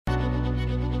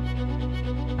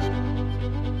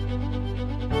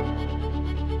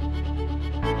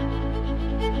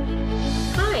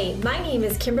Hi, my name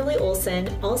is Kimberly Olson,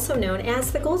 also known as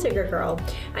the Goal Digger Girl.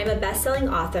 I'm a best-selling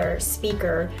author,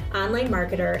 speaker, online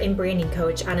marketer, and branding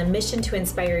coach on a mission to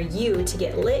inspire you to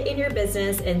get lit in your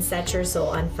business and set your soul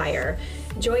on fire.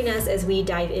 Join us as we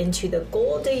dive into the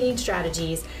goal-digging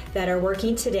strategies that are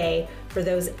working today for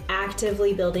those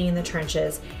actively building in the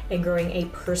trenches and growing a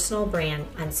personal brand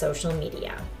on social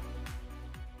media.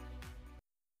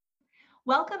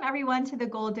 Welcome everyone to the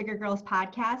Goal Digger Girls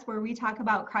podcast, where we talk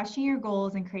about crushing your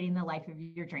goals and creating the life of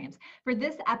your dreams. For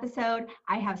this episode,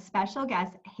 I have special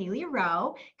guest Hailey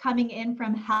Rowe coming in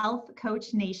from Health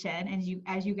Coach Nation. And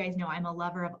as you guys know, I'm a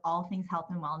lover of all things health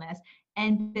and wellness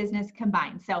and business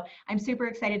combined. So I'm super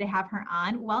excited to have her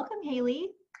on. Welcome,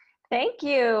 Hailey. Thank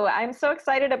you. I'm so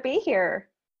excited to be here.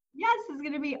 Yes, this is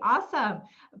going to be awesome.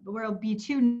 We'll be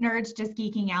two nerds just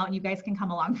geeking out, and you guys can come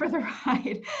along for the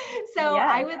ride. So Yes.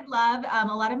 I would love,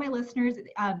 a lot of my listeners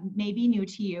may be new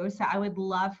to you, so I would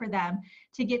love for them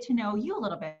to get to know you a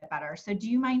little bit better. So do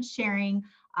you mind sharing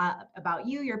about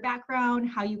you, your background,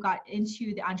 how you got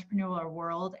into the entrepreneurial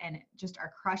world and just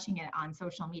are crushing it on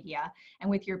social media and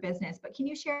with your business? But can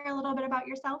you share a little bit about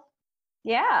yourself?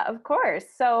 Yeah, of course.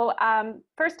 So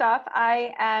first off,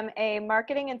 I am a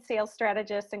marketing and sales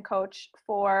strategist and coach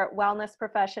for wellness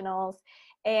professionals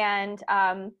and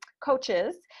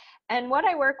coaches. And what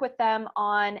I work with them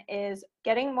on is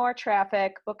getting more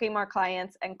traffic, booking more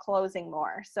clients, and closing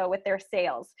more. So with their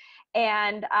sales.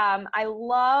 And I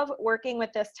love working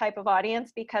with this type of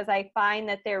audience because I find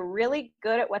that they're really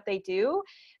good at what they do,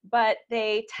 but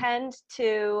they tend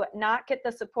to not get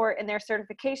the support in their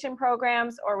certification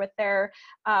programs or with their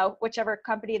whichever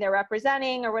company they're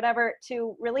representing or whatever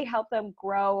to really help them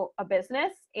grow a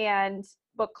business and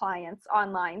book clients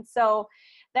online. So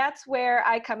that's where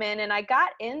I come in. And I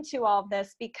got into all of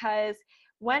this because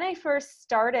when I first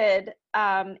started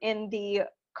in the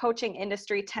coaching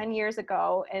industry 10 years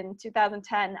ago in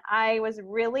 2010, I was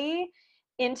really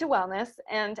into wellness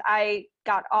and I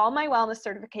got all my wellness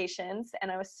certifications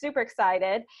and I was super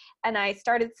excited. And I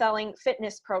started selling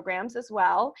fitness programs as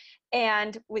well.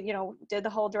 And we, did the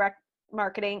whole direct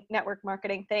marketing, network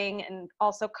marketing thing, and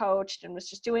also coached and was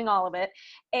just doing all of it.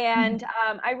 And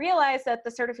I realized that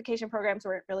the certification programs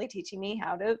weren't really teaching me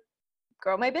how to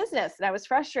grow my business, and I was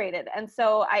frustrated. And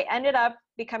so I ended up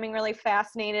becoming really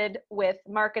fascinated with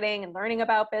marketing and learning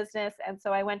about business. And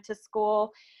so I went to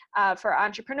school for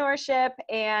entrepreneurship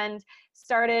and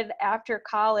started after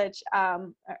college,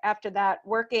 after that,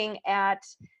 working at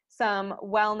some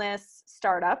wellness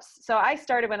startups. So I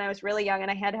started when I was really young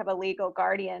and I had to have a legal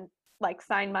guardian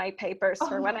sign my papers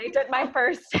for when I did my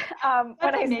first,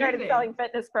 when I started selling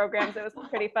fitness programs. It was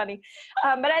pretty funny.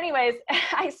 But anyways,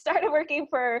 I started working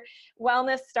for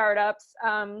wellness startups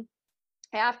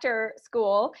after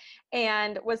school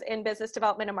and was in business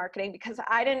development and marketing because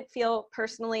I didn't feel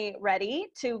personally ready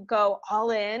to go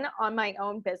all in on my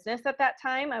own business at that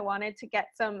time. I wanted to get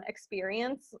some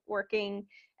experience working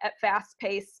at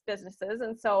fast-paced businesses.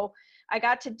 And so I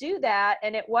got to do that,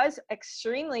 and it was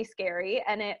extremely scary,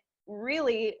 and it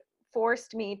really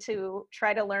forced me to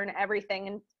try to learn everything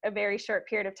in a very short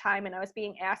period of time. And I was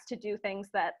being asked to do things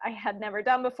that I had never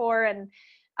done before and,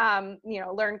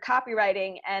 learn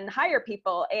copywriting and hire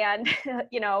people and,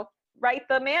 write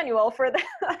the manual for the,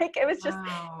 it was just,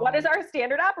 What is our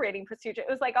standard operating procedure? It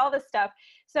was all this stuff.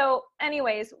 So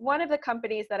anyways, one of the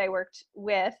companies that I worked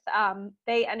with,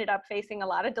 they ended up facing a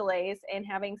lot of delays and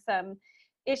having some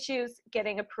issues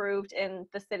getting approved in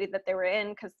the city that they were in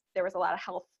because there was a lot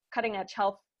of cutting edge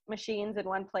health machines in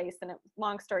one place. And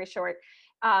long story short,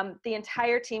 the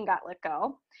entire team got let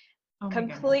go,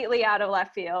 completely out of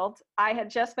left field. I had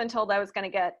just been told I was going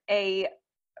to get a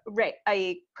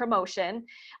promotion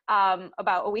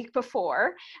about a week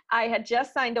before. I had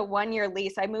just signed a 1-year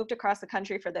lease. I moved across the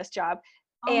country for this job.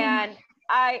 And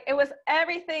it was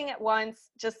everything at once,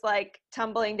 just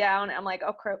tumbling down. I'm like,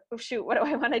 oh shoot, what do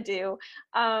I want to do?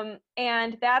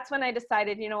 And that's when I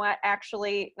decided, you know what,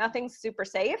 actually nothing's super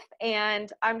safe.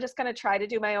 And I'm just going to try to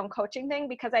do my own coaching thing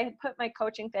because I had put my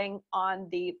coaching thing on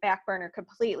the back burner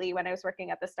completely when I was working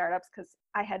at the startups because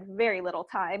I had very little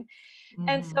time.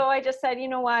 And so I just said, you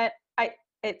know what,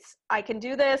 I can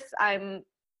do this.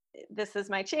 This is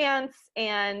my chance.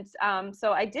 And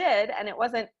so I did, and it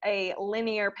wasn't a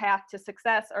linear path to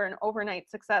success or an overnight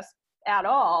success at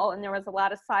all. And there was a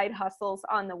lot of side hustles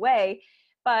on the way,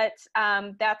 but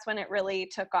that's when it really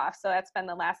took off. So that's been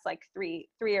the last three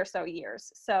or so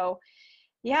years. So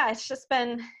yeah, it's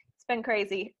been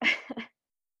crazy.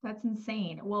 That's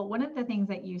insane. Well, one of the things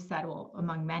that you said,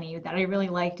 among many that I really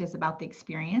liked is about the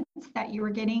experience that you were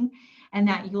getting and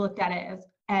that you looked at it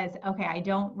as, okay, I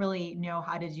don't really know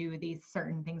how to do these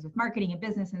certain things with marketing and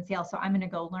business and sales, so I'm going to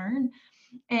go learn.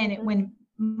 And when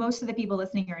most of the people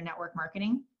listening are in network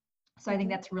marketing, so I think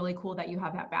that's really cool that you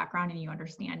have that background and you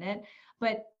understand it.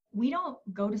 But we don't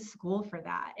go to school for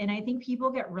that. And I think people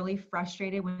get really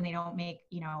frustrated when they don't make,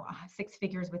 6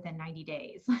 figures within 90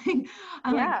 days.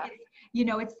 I'm like,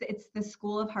 it's the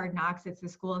school of hard knocks. It's the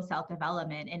school of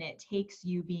self-development. And it takes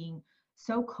you being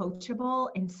so coachable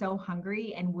and so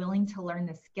hungry and willing to learn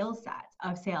the skill sets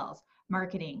of sales,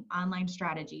 marketing, online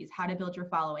strategies, how to build your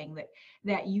following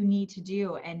that you need to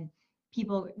do. And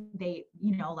people, a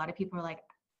lot of people are like,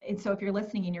 and so if you're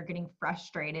listening and you're getting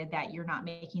frustrated that you're not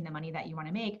making the money that you want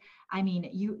to make, I mean,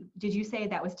 did you say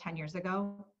that was 10 years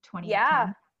ago? 2010?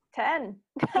 Yeah, 10.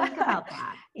 Think about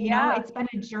that. Yeah. It's been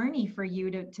a journey for you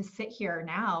to sit here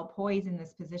now, poised in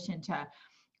this position to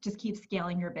just keep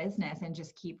scaling your business and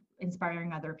just keep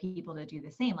inspiring other people to do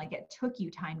the same. Like, it took you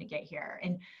time to get here.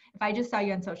 And if I just saw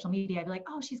you on social media, I'd be like,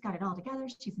 oh, she's got it all together.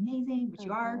 She's amazing, which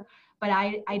you are. But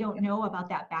I don't know about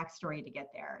that backstory to get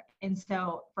there. And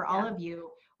so for all of you,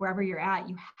 wherever you're at,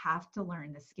 you have to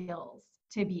learn the skills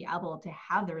to be able to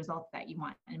have the results that you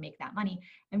want and make that money.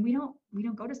 And we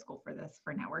don't go to school for this,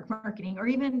 for network marketing or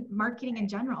even marketing in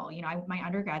general. My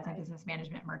undergrad's in business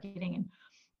management marketing, and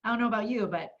I don't know about you,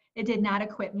 but it did not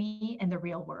equip me in the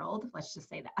real world. Let's just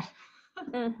say that.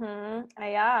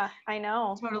 Yeah, I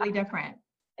know. Totally different.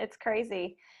 It's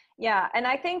crazy. Yeah. And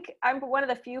I think I'm one of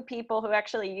the few people who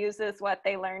actually uses what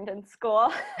they learned in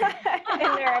school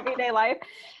in their everyday life.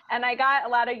 And I got a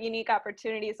lot of unique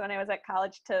opportunities when I was at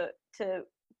college to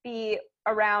be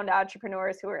around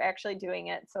entrepreneurs who were actually doing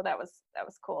it. So that was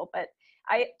cool. But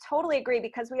I totally agree,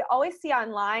 because we always see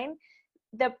online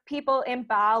the people in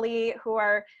Bali who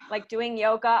are like doing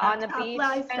yoga on the beach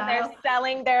and they're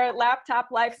selling their laptop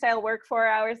lifestyle, work 4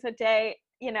 hours a day,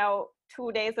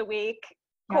 2 days a week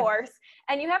course.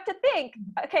 And you have to think,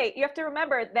 okay, you have to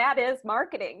remember that is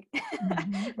marketing,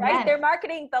 right? Yes. They're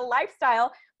marketing the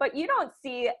lifestyle, but you don't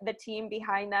see the team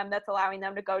behind them that's allowing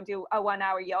them to go do a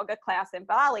 1-hour yoga class in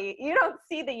Bali. You don't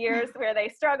see the years where they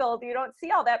struggled. You don't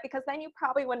see all that, because then you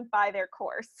probably wouldn't buy their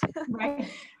course. Right.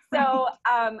 So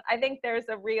I think there's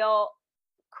a real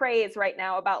craze right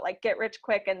now about like get rich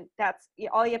quick. And that's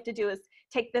all you have to do is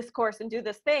take this course and do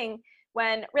this thing,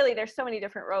 when really there's so many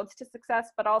different roads to success,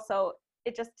 but also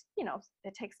it just,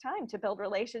 it takes time to build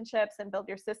relationships and build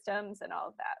your systems and all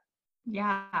of that.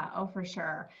 Yeah. Oh, for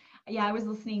sure. Yeah. I was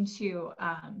listening to,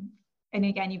 and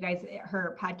again, you guys,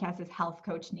 her podcast is Health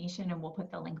Coach Nation, and we'll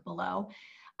put the link below.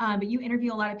 But you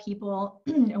interview a lot of people.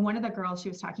 And one of the girls, she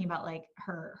was talking about like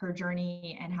her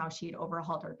journey and how she had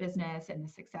overhauled her business and the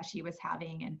success she was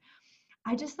having. And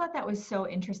I just thought that was so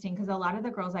interesting, because a lot of the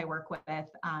girls I work with,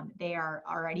 they are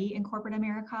already in corporate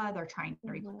America. They're trying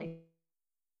to replace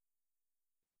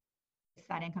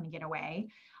that income and get away,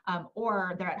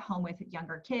 or they're at home with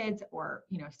younger kids, or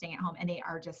staying at home, and they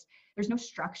are just, there's no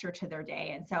structure to their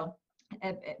day. And so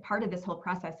part of this whole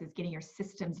process is getting your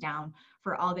systems down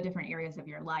for all the different areas of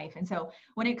your life. And so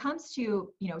when it comes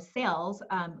to sales,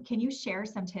 can you share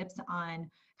some tips on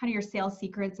kind of your sales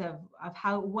secrets of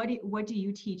what do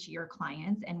you teach your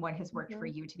clients, and what has worked for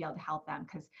you to be able to help them?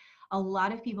 Because a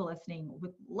lot of people listening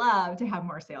would love to have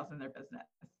more sales in their business.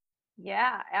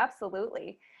 Yeah,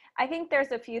 absolutely. I think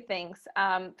there's a few things.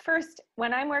 First,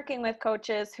 when I'm working with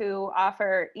coaches who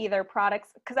offer either products,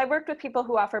 because I worked with people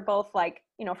who offer both, like,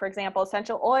 for example,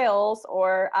 essential oils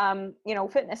or,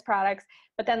 fitness products,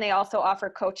 but then they also offer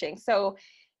coaching. So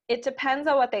it depends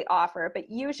on what they offer, but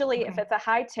usually if it's a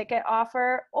high ticket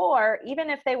offer, or even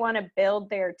if they want to build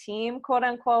their team, quote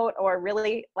unquote, or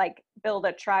really like build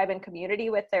a tribe and community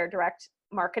with their direct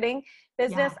marketing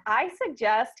business, I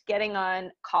suggest getting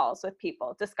on calls with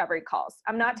people, discovery calls.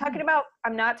 I'm not talking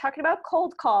about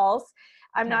cold calls.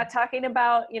 I'm not talking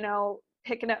about,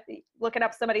 looking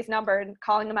up somebody's number and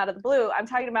calling them out of the blue. I'm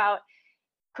talking about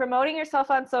promoting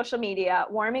yourself on social media,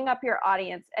 warming up your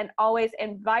audience, and always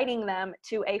inviting them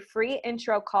to a free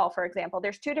intro call. For example,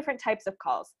 there's 2 different types of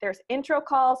calls. There's intro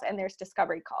calls and there's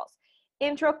discovery calls.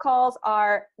 Intro calls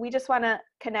are, we just want to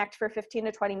connect for 15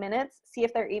 to 20 minutes, see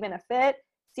if they're even a fit,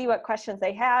 see what questions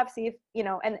they have, see if,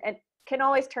 and can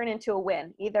always turn into a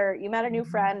win. Either you met a new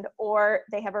friend, or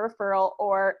they have a referral,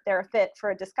 or they're a fit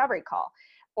for a discovery call,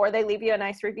 or they leave you a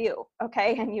nice review,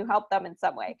 okay, and you help them in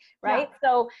some way, right?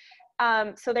 So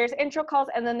there's intro calls,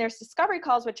 and then there's discovery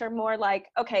calls, which are more like,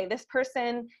 okay, this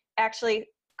person actually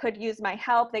could use my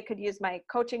help. They could use my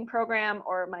coaching program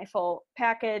or my full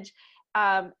package.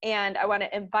 And I want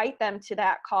to invite them to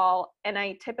that call. And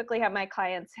I typically have my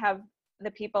clients have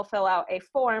the people fill out a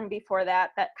form before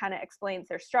that kind of explains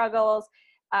their struggles.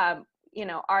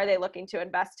 are they looking to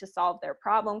invest to solve their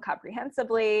problem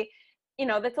comprehensively?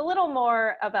 That's a little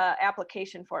more of a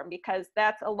application form, because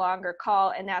that's a longer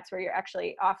call, and that's where you're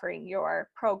actually offering your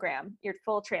program, your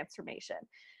full transformation.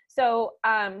 So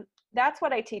that's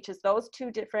what I teach, is those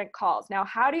two different calls. Now,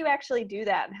 how do you actually do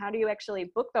that, and how do you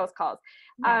actually book those calls?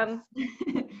 Yes.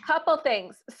 Couple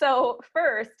things. So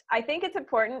first, I think it's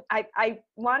important. I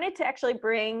wanted to actually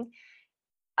bring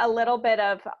a little bit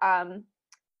of,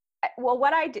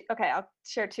 what I do. Okay, I'll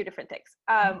share two different things.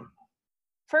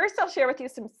 First, I'll share with you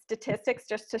some statistics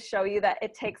just to show you that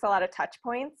it takes a lot of touch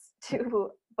points to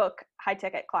book high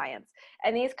ticket clients.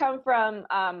 And these come from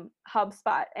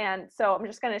HubSpot. And so I'm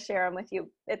just going to share them with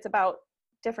you. It's about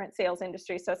different sales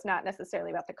industries. So it's not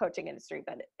necessarily about the coaching industry,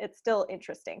 but it's still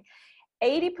interesting.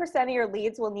 80% of your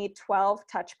leads will need 12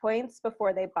 touch points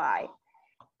before they buy.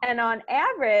 And on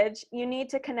average, you need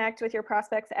to connect with your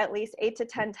prospects at least 8 to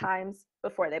 10 times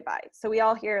before they buy. So we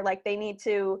all hear like they need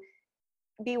to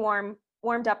be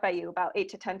warmed up by you about 8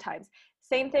 to 10 times.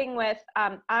 Same thing with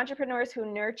entrepreneurs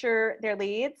who nurture their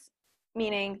leads,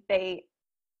 meaning they,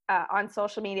 on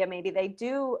social media, maybe they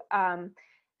do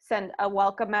send a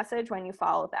welcome message when you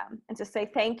follow them and to say,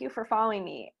 thank you for following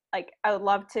me. Like, I would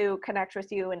love to connect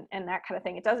with you and that kind of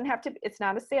thing. It doesn't have to, it's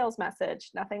not a sales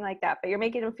message, nothing like that, but you're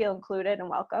making them feel included and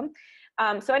welcome.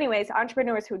 So anyways,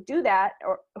 entrepreneurs who do that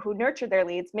or who nurture their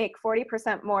leads make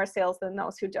 40% more sales than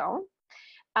those who don't.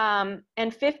 And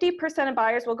 50% of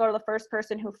buyers will go to the first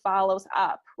person who follows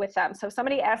up with them. So if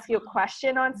somebody asks you a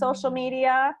question on social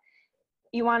media,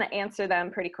 you want to answer them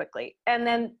pretty quickly. And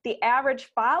then the average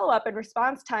follow-up and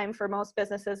response time for most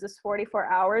businesses is 44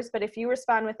 hours. But if you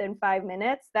respond within 5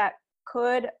 minutes, that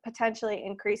could potentially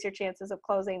increase your chances of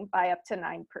closing by up to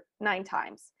nine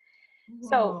times. Whoa.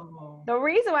 So the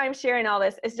reason why I'm sharing all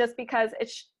this is just because it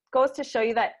goes to show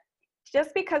you that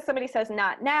just because somebody says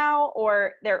not now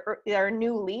or they're a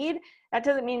new lead, that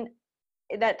doesn't mean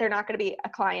that they're not going to be a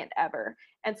client ever.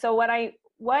 And so what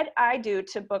I do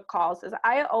to book calls is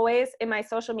I always, in my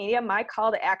social media, my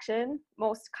call to action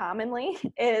most commonly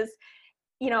is,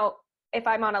 if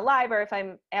I'm on a live or if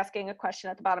I'm asking a question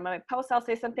at the bottom of my post, I'll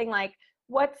say something like,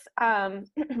 want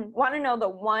to know the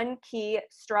one key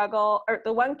struggle or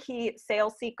the one key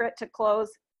sales secret to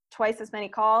close twice as many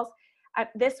calls?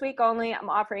 This week only, I'm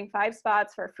offering 5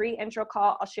 spots for a free intro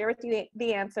call. I'll share with you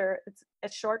the answer. It's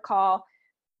a short call.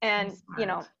 And,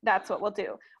 that's what we'll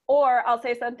do. Or I'll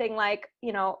say something like,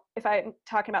 if I'm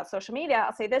talking about social media,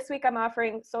 I'll say this week I'm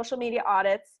offering social media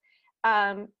audits,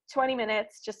 20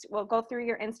 minutes, we'll go through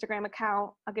your Instagram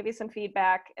account. I'll give you some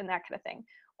feedback and that kind of thing.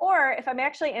 Or if I'm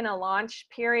actually in a launch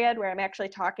period where I'm actually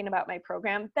talking about my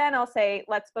program, then I'll say,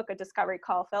 let's book a discovery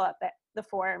call, fill out the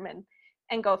form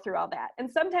and go through all that. And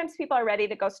sometimes people are ready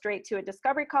to go straight to a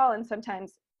discovery call and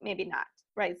sometimes maybe not,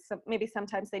 right? So maybe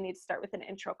sometimes they need to start with an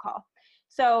intro call.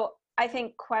 So I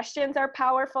think questions are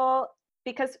powerful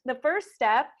because the first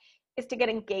step is to get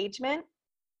engagement.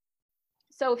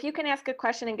 So if you can ask a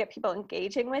question and get people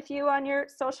engaging with you on your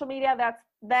social media,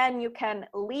 then you can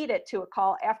lead it to a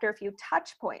call after a few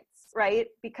touch points, right?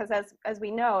 Because as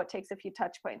we know, it takes a few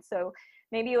touch points. So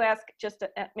maybe you ask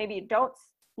maybe you don't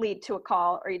lead to a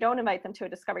call or you don't invite them to a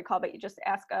discovery call, but you just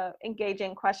ask a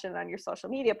engaging question on your social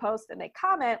media post and they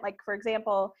comment. Like, for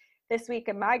example, this week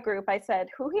in my group, I said,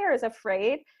 who here is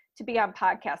afraid to be on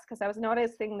podcasts? Because I was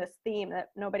noticing this theme that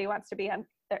nobody wants to be on.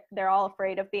 They're all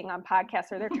afraid of being on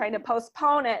podcasts, or they're trying to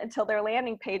postpone it until their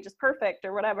landing page is perfect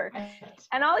or whatever.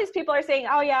 And all these people are saying,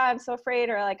 oh yeah, I'm so afraid,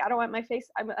 or like, I don't want my face,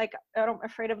 I'm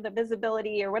afraid of the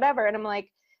visibility or whatever. And I'm like,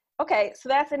 okay, so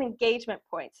that's an engagement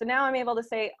point. So now I'm able to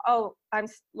say, oh, I'm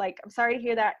sorry to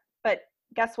hear that, but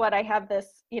guess what? I have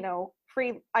this,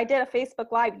 I did a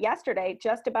Facebook Live yesterday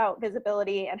just about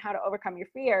visibility and how to overcome your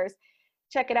fears.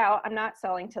 Check it out. I'm not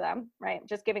selling to them, right? I'm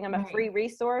just giving them a free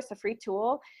resource, a free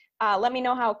tool. Let me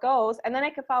know how it goes. And then I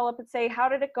could follow up and say, how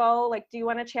did it go? Like, do you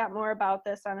want to chat more about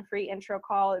this on a free intro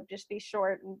call? It'd just be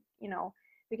short and,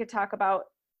 we could talk about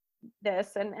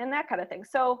this and that kind of thing.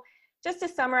 So just to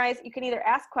summarize, you can either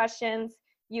ask questions,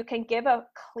 you can give a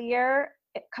clear,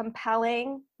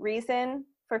 compelling reason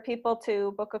for people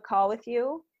to book a call with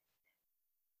you.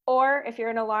 Or if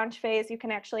you're in a launch phase, you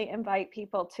can actually invite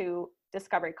people to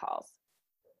discovery calls.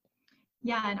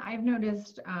 Yeah, and I've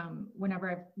noticed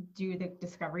whenever I do the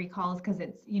discovery calls, because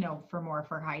it's,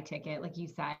 for high ticket, like you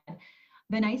said,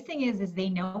 the nice thing is they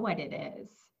know what it is.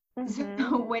 Mm-hmm.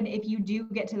 So if you do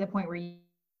get to the point where you're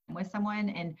with someone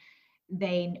and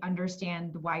they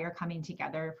understand why you're coming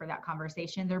together for that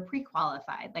conversation, they're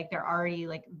pre-qualified, like they're already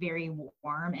like very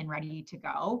warm and ready to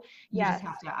go. You just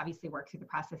have to obviously work through the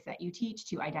process that you teach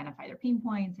to identify their pain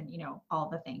points and, all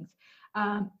the things.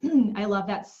 I love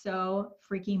that so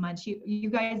freaking much. You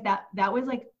guys, that was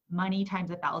like money times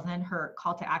 1,000, her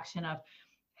call to action of,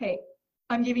 hey,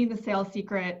 I'm giving you the sales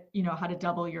secret, how to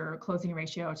double your closing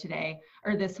ratio today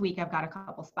or this week. I've got a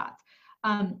couple spots.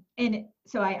 And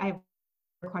so I have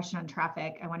a question on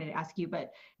traffic I wanted to ask you,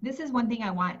 but this is one thing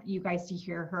I want you guys to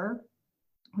hear her.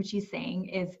 What she's saying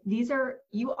is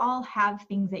you all have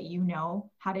things that you know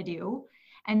how to do.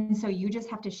 And so you just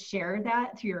have to share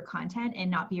that through your content and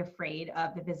not be afraid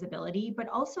of the visibility, but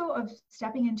also of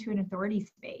stepping into an authority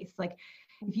space. Like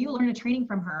if you learn a training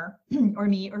from her or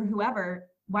me or whoever,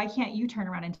 why can't you turn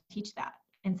around and teach that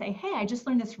and say, hey, I just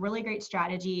learned this really great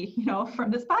strategy,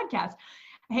 from this podcast.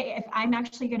 Hey, if I'm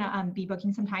actually going to be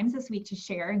booking some times this week to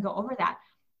share and go over that,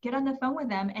 get on the phone with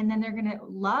them, and then they're going to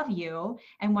love you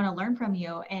and want to learn from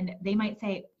you. And they might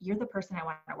say, you're the person I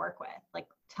want to work with. Like,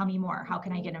 tell me more. How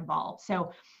can I get involved?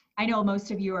 So I know most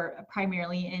of you are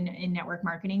primarily in network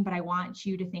marketing, but I want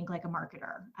you to think like a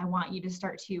marketer. I want you to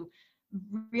start to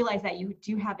realize that you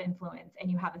do have influence and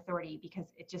you have authority, because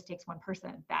it just takes one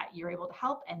person that you're able to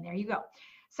help. And there you go.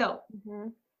 So,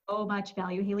 so much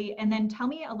value, Hailey. And then tell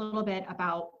me a little bit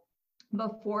about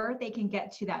before they can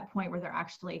get to that point where they're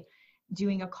actually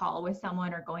doing a call with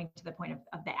someone or going to the point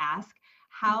of the ask,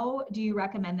 how do you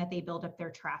recommend that they build up their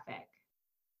traffic?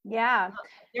 Yeah.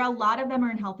 There are a lot of them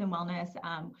are in health and wellness.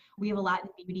 We have a lot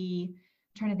in beauty.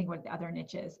 I'm trying to think what the other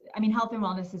niches. I mean, health and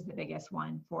wellness is the biggest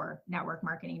one for network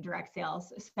marketing, direct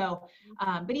sales. So,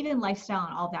 but even lifestyle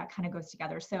and all that kind of goes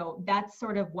together. So that's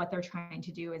sort of what they're trying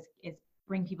to do is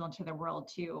bring people into their world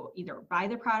to either buy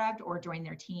the product or join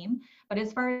their team. But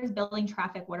as far as building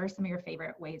traffic, what are some of your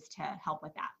favorite ways to help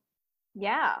with that?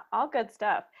 Yeah, all good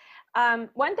stuff.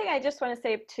 One thing I just want to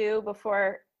say too,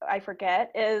 before I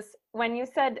forget, is when you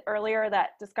said earlier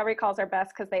that discovery calls are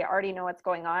best because they already know what's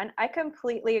going on, I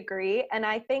completely agree. And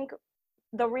I think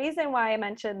the reason why I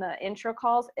mentioned the intro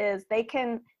calls is they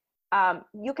can,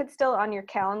 you could still on your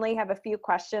Calendly have a few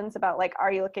questions about like,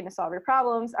 are you looking to solve your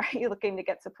problems? Are you looking to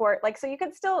get support? Like, so you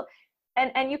could still,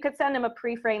 and you could send them a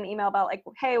pre-frame email about like,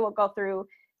 hey, we'll go through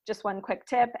just one quick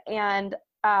tip. And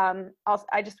also,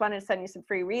 I just wanted to send you some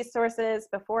free resources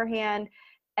beforehand,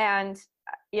 and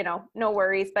no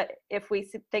worries. But if we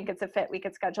think it's a fit, we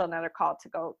could schedule another call to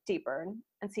go deeper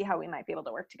and see how we might be able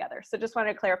to work together. So just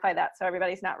wanted to clarify that, so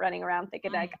everybody's not running around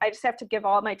thinking like I just have to give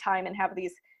all my time and have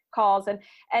these calls.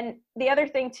 And the other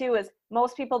thing too is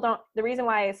most people don't. The reason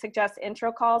why I suggest intro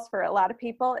calls for a lot of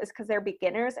people is because they're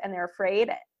beginners and they're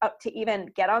afraid to even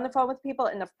get on the phone with people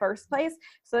in the first place.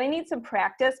 So they need some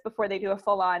practice before they do a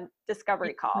full-on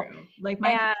discovery call. True. Like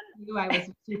I was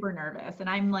super nervous, and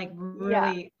I'm like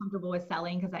really comfortable with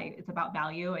selling because it's about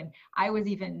value. And I was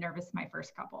even nervous my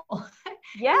first couple.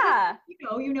 Yeah.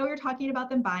 You're talking about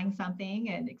them buying something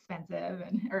and expensive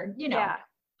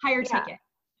higher ticket.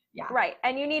 Yeah. Right.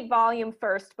 And you need volume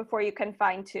first before you can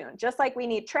fine tune, just like we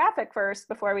need traffic first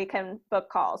before we can book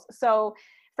calls. So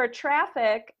for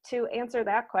traffic, to answer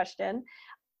that question,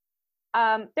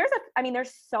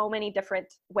 there's so many different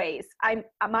ways.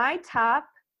 My top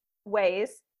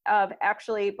ways of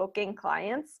actually booking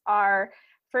clients are,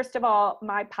 first of all,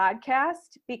 my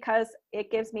podcast, because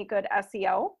it gives me good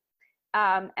SEO.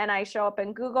 And I show up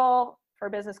in Google for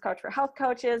Business Coach for Health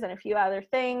Coaches and a few other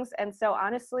things. And so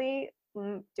honestly,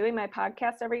 doing my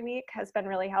podcast every week has been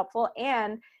really helpful.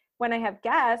 And when I have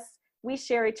guests, we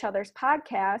share each other's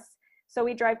podcasts. So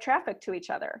we drive traffic to each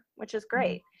other, which is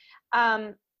great.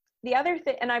 The other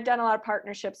thing, and I've done a lot of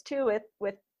partnerships too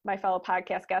with my fellow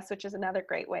podcast guests, which is another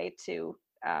great way to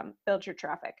build your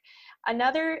traffic.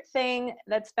 Another thing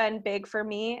that's been big for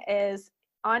me is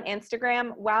on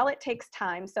Instagram, while it takes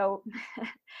time. So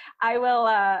I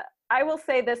will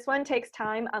say this one takes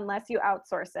time unless you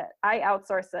outsource it. I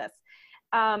outsource this.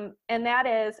 And that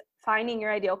is finding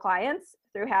your ideal clients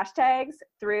through hashtags,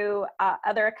 through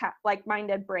other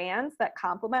like-minded brands that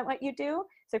complement what you do.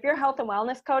 So if you're a health and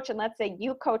wellness coach, and let's say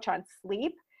you coach on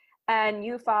sleep, and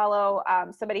you follow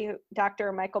somebody,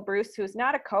 Dr. Michael Bruce, who's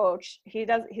not a coach, he's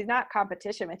not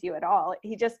competition with you at all.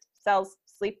 He just sells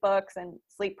sleep books and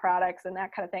sleep products and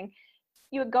that kind of thing.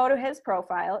 You would go to his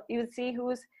profile, you would see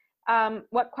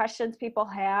what questions people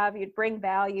have, you'd bring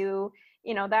value,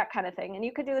 that kind of thing. And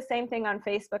you could do the same thing on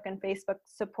Facebook and Facebook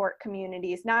support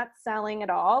communities, not selling at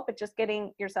all, but just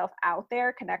getting yourself out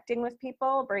there, connecting with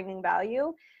people, bringing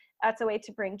value. That's a way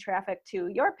to bring traffic to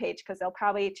your page, because they'll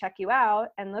probably check you out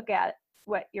and look at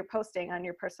what you're posting on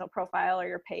your personal profile or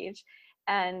your page.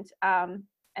 And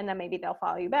then maybe they'll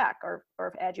follow you back or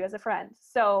add you as a friend.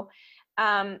 So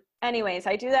anyways,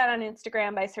 I do that on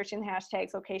Instagram by searching the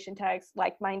hashtags, location tags,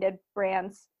 like-minded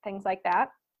brands, things like that.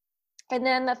 And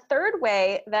then the third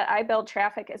way that I build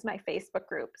traffic is my Facebook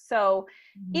group. So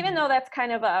even though that's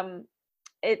kind of,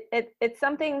 it's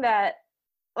something that,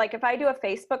 like if I do a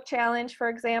Facebook challenge, for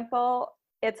example,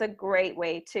 it's a great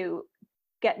way to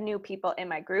get new people in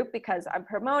my group because I'm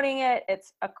promoting it.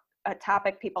 It's a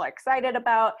topic people are excited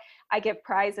about. I give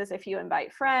prizes if you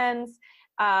invite friends,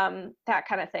 that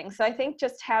kind of thing. So I think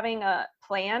just having a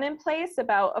plan in place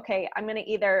about, okay, I'm going to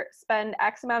either spend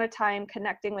X amount of time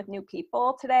connecting with new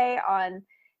people today on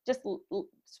just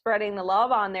spreading the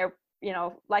love on their,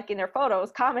 liking their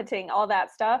photos, commenting, all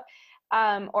that stuff.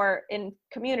 Or in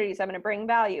communities, I'm going to bring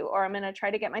value, or I'm going to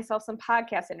try to get myself some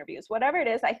podcast interviews, whatever it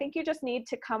is. I think you just need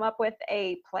to come up with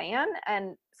a plan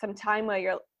and some time where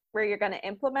you're going to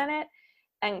implement it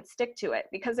and stick to it,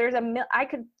 because I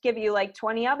could give you like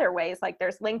 20 other ways. Like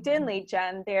there's LinkedIn lead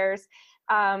gen, there's,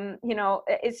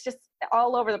 it's just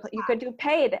all over the place. You could do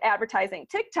paid advertising,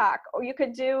 TikTok, or you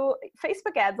could do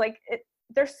Facebook ads.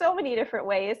 There's so many different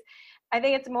ways. I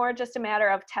think it's more just a matter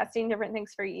of testing different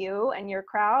things for you and your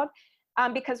crowd.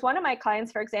 Because one of my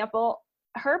clients, for example,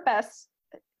 her best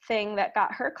thing that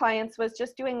got her clients was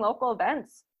just doing local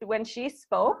events. When she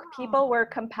spoke, people were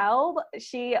compelled.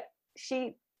 She's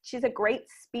a great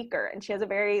speaker and she has a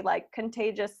very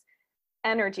contagious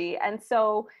energy. And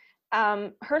so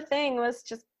her thing was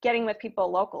just getting with people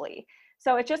locally.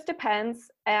 So it just depends.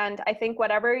 And I think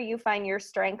whatever you find your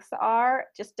strengths are,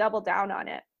 just double down on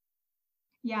it.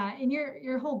 Yeah. And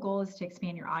your whole goal is to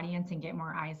expand your audience and get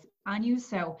more eyes on you.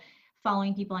 So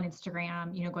following people on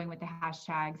Instagram, going with the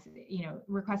hashtags,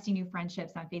 requesting new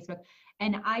friendships on Facebook.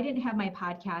 And I didn't have my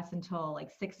podcast until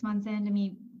 6 months into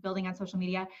me building on social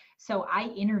media. So I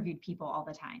interviewed people all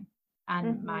the time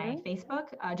on my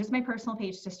Facebook, just my personal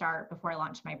page to start before I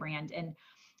launched my brand. And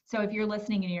so if you're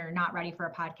listening and you're not ready for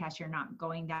a podcast, you're not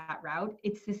going that route,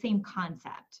 it's the same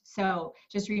concept. So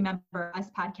just remember, us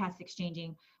podcast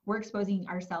exchanging, we're exposing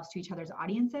ourselves to each other's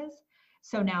audiences.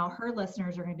 So now her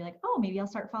listeners are going to be like, oh, maybe I'll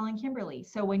start following Kimberly.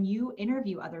 So when you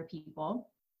interview other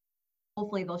people,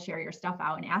 hopefully they'll share your stuff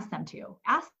out and ask them to.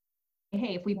 Ask,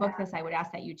 hey, if we book this, I would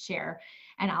ask that you'd share,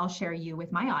 and I'll share you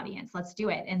with my audience. Let's do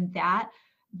it. And that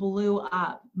blew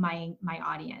up my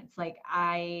audience.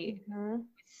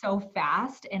 So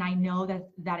fast. And I know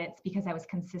that it's because I was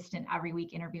consistent every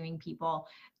week interviewing people,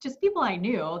 just people I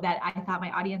knew that I thought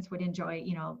my audience would enjoy,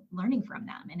 learning from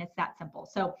them. And it's that simple.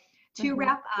 So to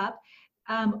wrap up,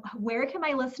 where can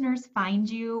my listeners find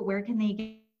you? Where can they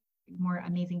get more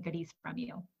amazing goodies from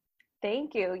you?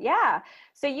 Thank you. Yeah.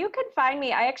 So you can find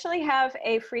me. I actually have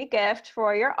a free gift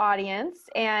for your audience,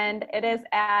 and it is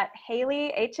at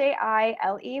Hailey,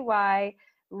 Hailey,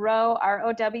 Rowe,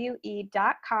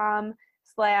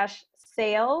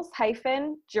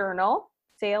 ROWE.com/sales-journal.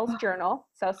 Sales journal.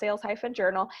 So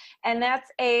sales-journal. And that's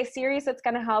a series that's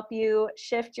going to help you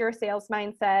shift your sales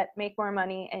mindset, make more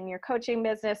money in your coaching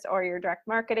business or your direct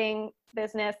marketing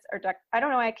business, or I don't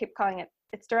know why I keep calling it.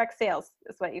 It's direct sales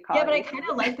is what you call it. Yeah, but I kind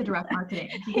of like the direct marketing.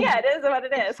 Yeah, it is what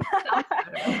it is.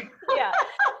 Yeah.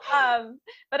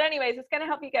 But anyways, it's going to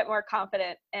help you get more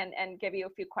confident and give you a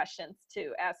few questions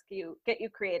to ask you, get you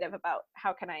creative about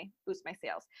how can I boost my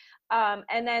sales.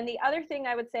 And then the other thing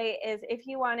I would say is if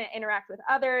you want to interact with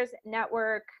others,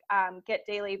 network, get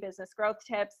daily business growth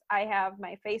tips, I have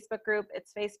my Facebook group.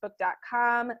 It's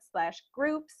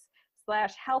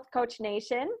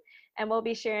facebook.com/groups/healthcoachnation. And we'll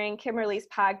be sharing Kimberly's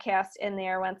podcast in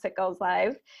there once it goes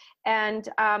live. And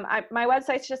my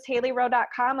website's just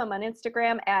HaileyRowe.com. I'm on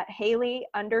Instagram at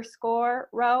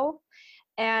Hailey_Rowe.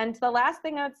 And the last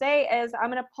thing I would say is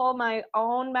I'm going to pull my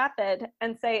own method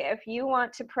and say, if you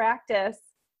want to practice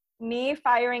me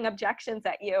firing objections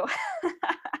at you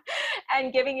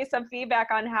and giving you some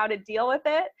feedback on how to deal with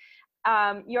it,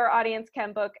 your audience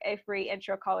can book a free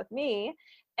intro call with me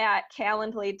at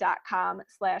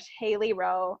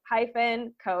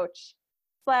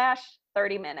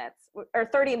calendly.com/HaileyRowe-coach/30 minutes or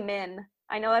 30 min.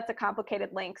 I know that's a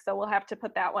complicated link, so we'll have to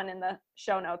put that one in the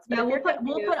show notes. But yeah, we'll put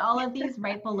all of these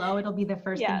right below. It'll be the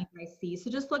first thing you guys see.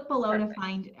 So just look below to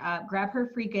find, grab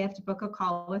her free gift, book a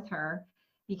call with her,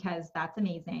 because that's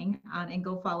amazing, and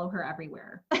go follow her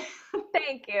everywhere.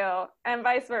 Thank you, and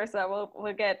vice versa.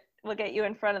 We'll get you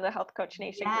in front of the Health Coach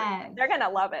Nation group. They're gonna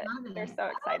love it. They're so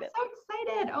excited. I'm so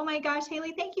excited. Oh my gosh,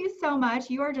 Hailey, thank you so much.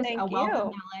 You are just a wealth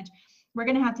of knowledge. We're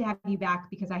gonna have to have you back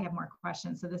because I have more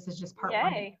questions. So this is just part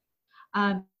one.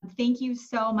 Thank you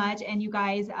so much. And you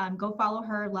guys, go follow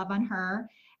her, love on her.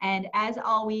 And as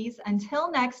always, until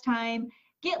next time,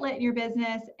 get lit in your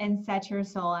business and set your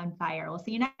soul on fire. We'll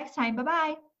see you next time.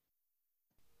 Bye-bye.